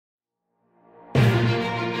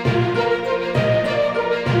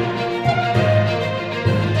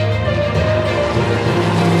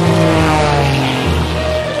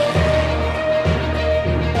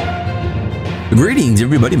Greetings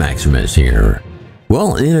everybody, Maximus here.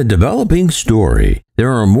 Well, in a developing story,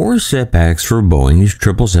 there are more setbacks for Boeing's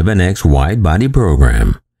 777X wide-body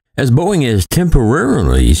program, as Boeing has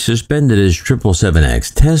temporarily suspended its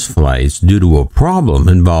 777X test flights due to a problem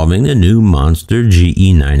involving the new monster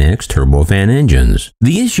GE9X turbofan engines.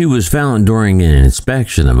 The issue was found during an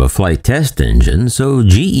inspection of a flight test engine, so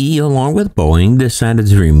GE along with Boeing decided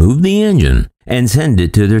to remove the engine and send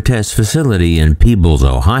it to their test facility in Peebles,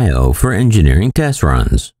 Ohio for engineering test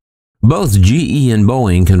runs. Both GE and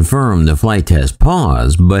Boeing confirmed the flight test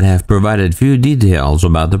pause, but have provided few details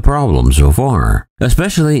about the problem so far,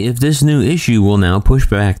 especially if this new issue will now push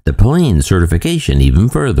back the plane certification even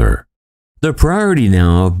further. The priority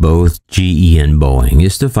now of both GE and Boeing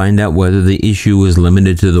is to find out whether the issue was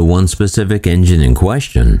limited to the one specific engine in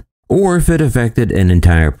question, or if it affected an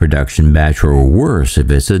entire production batch, or worse, if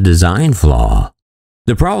it's a design flaw.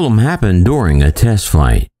 The problem happened during a test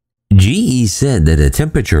flight. GE said that a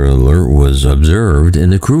temperature alert was observed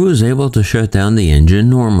and the crew was able to shut down the engine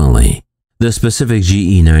normally. The specific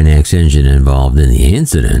GE9X engine involved in the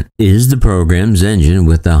incident is the program's engine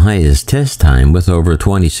with the highest test time, with over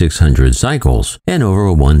 2,600 cycles and over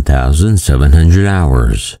 1,700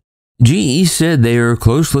 hours. GE said they are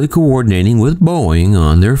closely coordinating with Boeing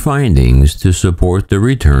on their findings to support the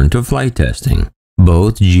return to flight testing.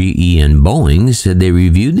 Both GE and Boeing said they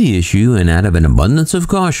reviewed the issue, and out of an abundance of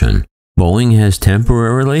caution, Boeing has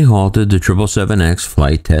temporarily halted the 777X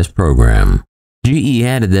flight test program. GE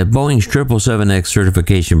added that Boeing's 777X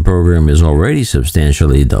certification program is already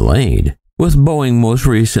substantially delayed, with Boeing most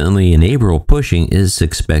recently in April pushing its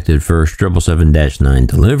expected first 777-9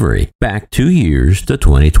 delivery back 2 years to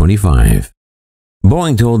 2025.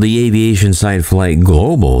 Boeing told the aviation site Flight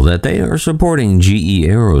Global that they are supporting GE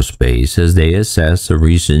Aerospace as they assess the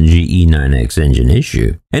recent GE9X engine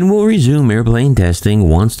issue and will resume airplane testing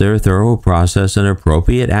once their thorough process and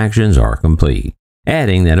appropriate actions are complete,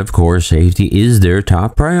 adding that of course safety is their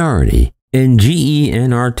top priority, and GE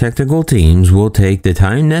and our technical teams will take the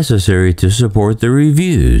time necessary to support the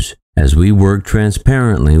reviews as we work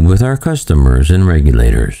transparently with our customers and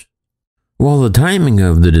regulators. While the timing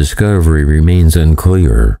of the discovery remains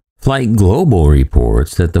unclear, Flight Global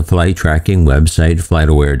reports that the flight tracking website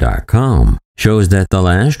FlightAware.com shows that the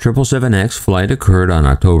last 777X flight occurred on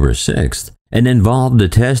October 6th and involved the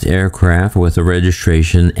test aircraft with the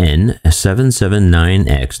registration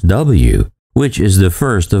N779XW, which is the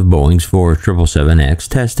first of Boeing's 4 777X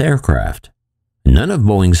test aircraft. None of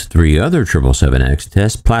Boeing's 3 other 777X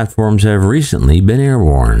test platforms have recently been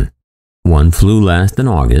airborne. One flew last in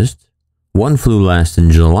August, one flew last in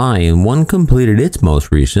July, and one completed its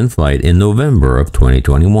most recent flight in November of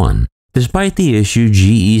 2021. Despite the issue,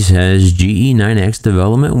 GE says GE9X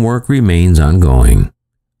development work remains ongoing.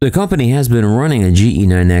 The company has been running a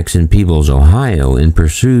GE9X in Peebles, Ohio in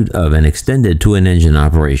pursuit of an extended twin-engine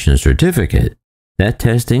operation certificate. That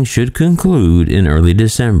testing should conclude in early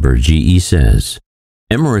December, GE says.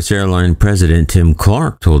 Emirates Airline President Tim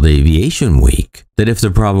Clark told Aviation Week that if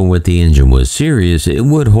the problem with the engine was serious, it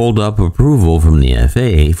would hold up approval from the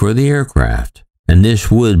FAA for the aircraft, and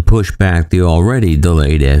this would push back the already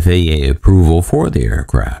delayed FAA approval for the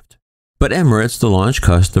aircraft. But Emirates, the launch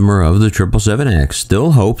customer of the 777X,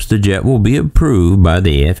 still hopes the jet will be approved by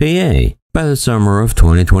the FAA by the summer of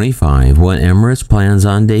 2025, when Emirates plans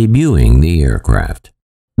on debuting the aircraft.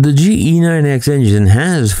 The GE9X engine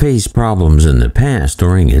has faced problems in the past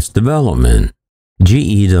during its development.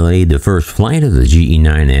 GE delayed the first flight of the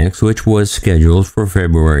GE9X, which was scheduled for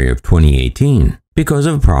February of 2018, because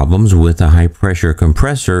of problems with the high-pressure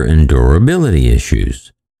compressor and durability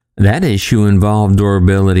issues. That issue involved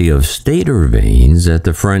durability of stator vanes at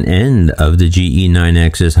the front end of the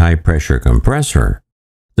GE9X's high-pressure compressor.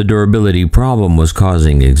 The durability problem was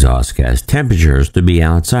causing exhaust gas temperatures to be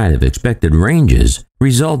outside of expected ranges,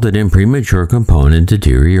 resulted in premature component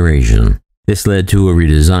deterioration. This led to a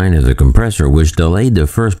redesign of the compressor, which delayed the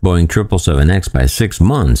first Boeing 777X by 6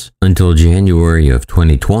 months until January of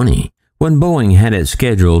 2020, when Boeing had it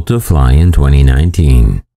scheduled to fly in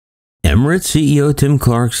 2019. Emirates CEO Tim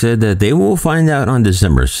Clark said that they will find out on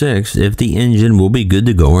December 6th if the engine will be good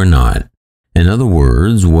to go or not. In other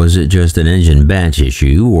words, was it just an engine batch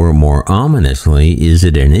issue, or more ominously, is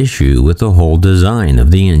it an issue with the whole design of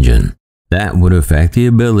the engine? That would affect the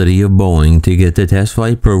ability of Boeing to get the test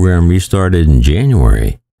flight program restarted in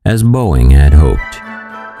January, as Boeing had hoped.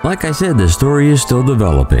 Like I said, the story is still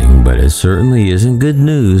developing, but it certainly isn't good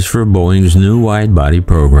news for Boeing's new wide-body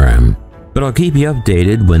program. But I'll keep you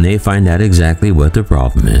updated when they find out exactly what the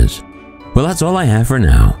problem is. Well, that's all I have for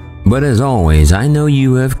now. But as always, I know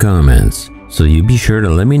you have comments, so you be sure to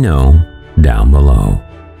let me know down below.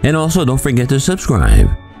 And also don't forget to subscribe,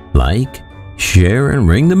 like, share, and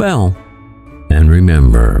ring the bell. And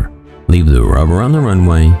remember, leave the rubber on the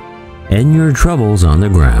runway and your troubles on the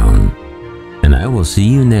ground. And I will see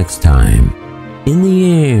you next time in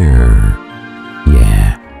the air.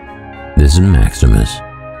 Yeah, this is Maximus.